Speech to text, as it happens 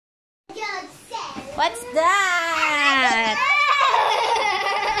What's that?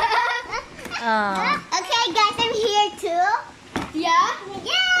 Oh. Okay, guys, I'm here too. Yeah?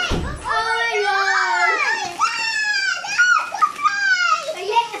 Yay! Oh my god!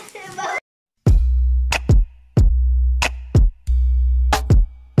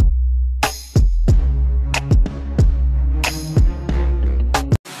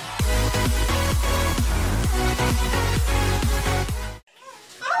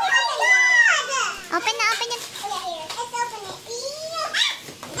 Open na, open it.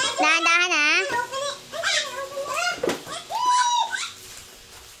 Dahan-dahan na.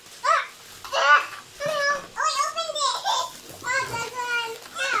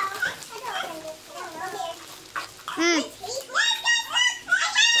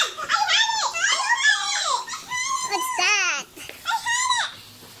 What's that?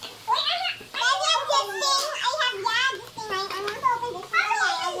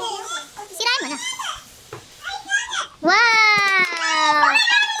 Sirain mo na. Wow!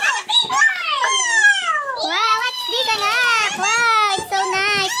 Wow, what's this, anak? Wow, it's so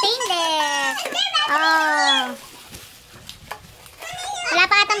nice. Stainless. Oh. Wala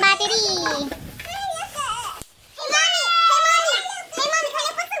pa atang battery. Hey, mommy. Hey, mommy, can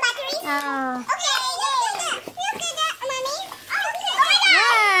you put some battery? Oh. Okay, look at that, mommy.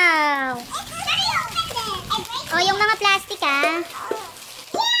 Wow. Oh, yung mga plastic, ah.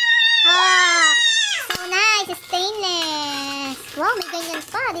 Oh. So nice, stainless. Wow, may ganyan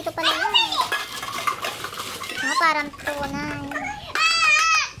pa. Dito pala yun. Oh, parang tunay.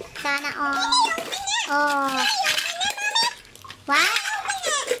 Sana all. Oh. What?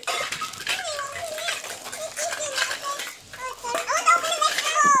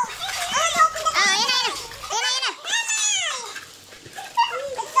 Oh, yan na.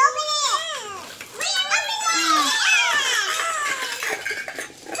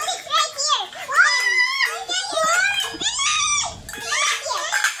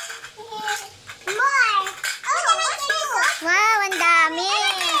 Wow, ang dami.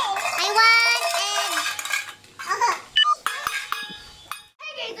 I want egg.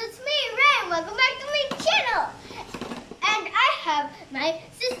 Hey guys, it's me, Ram. Welcome back to my channel. And I have my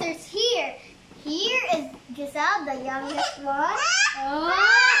sisters here. Here is Giselle, the youngest one. Oh.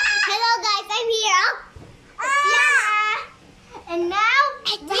 Hello guys, I'm here. Yeah. And now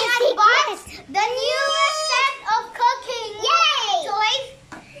we have got the newest set of cooking toys.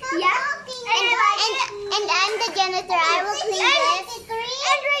 Yeah. And I'm the janitor. I will clean this.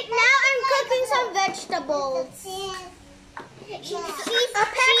 And right now I'm cooking some vegetables. She's a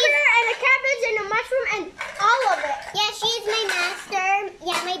pepper and a cabbage and a mushroom and all of it. Yeah, she's my master.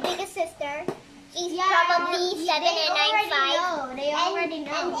 Yeah, my biggest sister. She's probably 7 and I'm 5. They already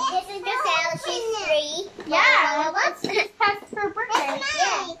know. And this is Giselle. She's 3. Yeah, let's test her birthday.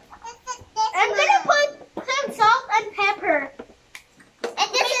 Yeah. I'm gonna put some salt and pepper. And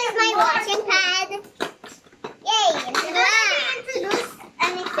this is my washing pad. Yay! And then I introduce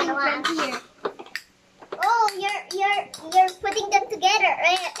anything from here. Oh, you're putting them together.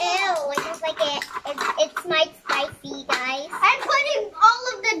 Ew, it looks like it might spicy, guys. I'm putting all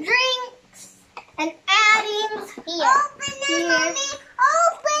of the drinks and adding here. Open it, mommy.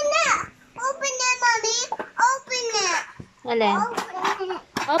 Open it. Open it, mommy. Open it. Alin? Open it.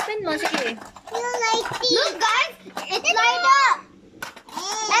 Open mo, sige. You like these? Look, guys, it's light up.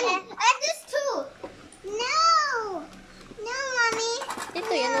 And this too. No, mommy.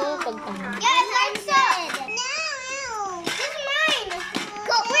 Ito yan, oh, pagtanong. Yeah, like that. No. This is mine.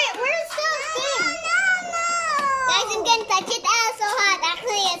 Go, wait, where's the thing? No. Guys, I'm gonna touch it. Oh, so hot.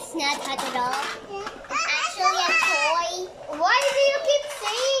 Actually, it's not hot at all. It's actually a toy. Why do you keep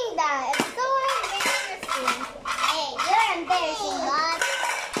saying that? It's so embarrassing. Hey, you're embarrassing, Bob.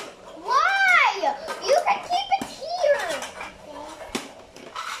 Why? You can keep it here.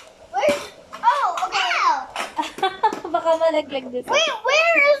 Where's... Oh, okay. Ow. Baka malaglag dito. Wait,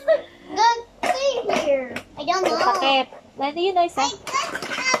 where is the thing here? I don't know. Pakip. Ano yun, Isa? I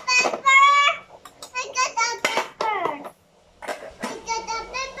got a pepper.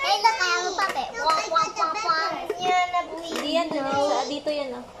 Hey, look, I have a puppet. Wah. Yeah, Hindi yan, dito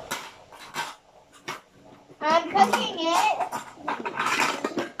yan, oh. I'm cooking it.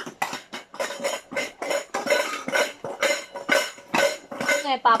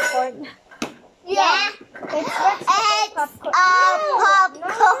 May popcorn. Yeah. It's popcorn.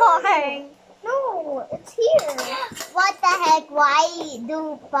 No, it's here. What the heck? Why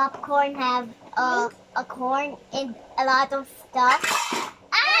do popcorn have a corn and a lot of stuff?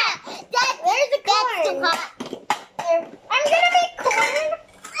 Where's the corn? That's too hot. Here. I'm gonna make corn.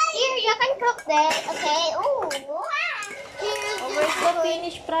 Here, you can cook that. Okay. Ooh. Here's Where's the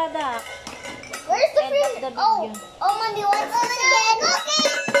finished product? Where's the End fruit? of the Oh, video. Mommy wants this again.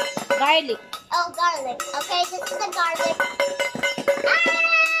 Garlic. Oh, garlic. Okay, this is the garlic.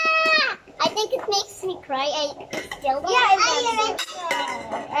 Ah! I think it makes me cry. I still don't. Yeah, it makes me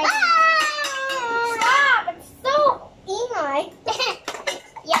cry. Stop! It's so annoying.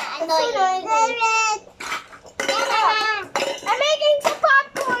 Yeah, annoying. I'm making some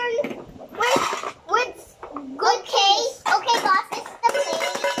popcorn with good taste. Okay, boss, this is the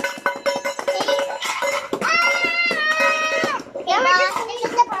plate. Okay, boss, this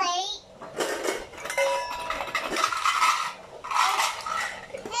is the plate.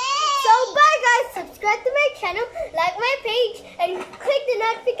 So bye guys, subscribe to my channel, like my page, and click the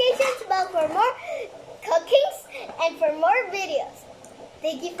notifications bell for more cookings and for more videos.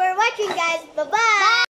 Thank you for watching guys. Bye bye.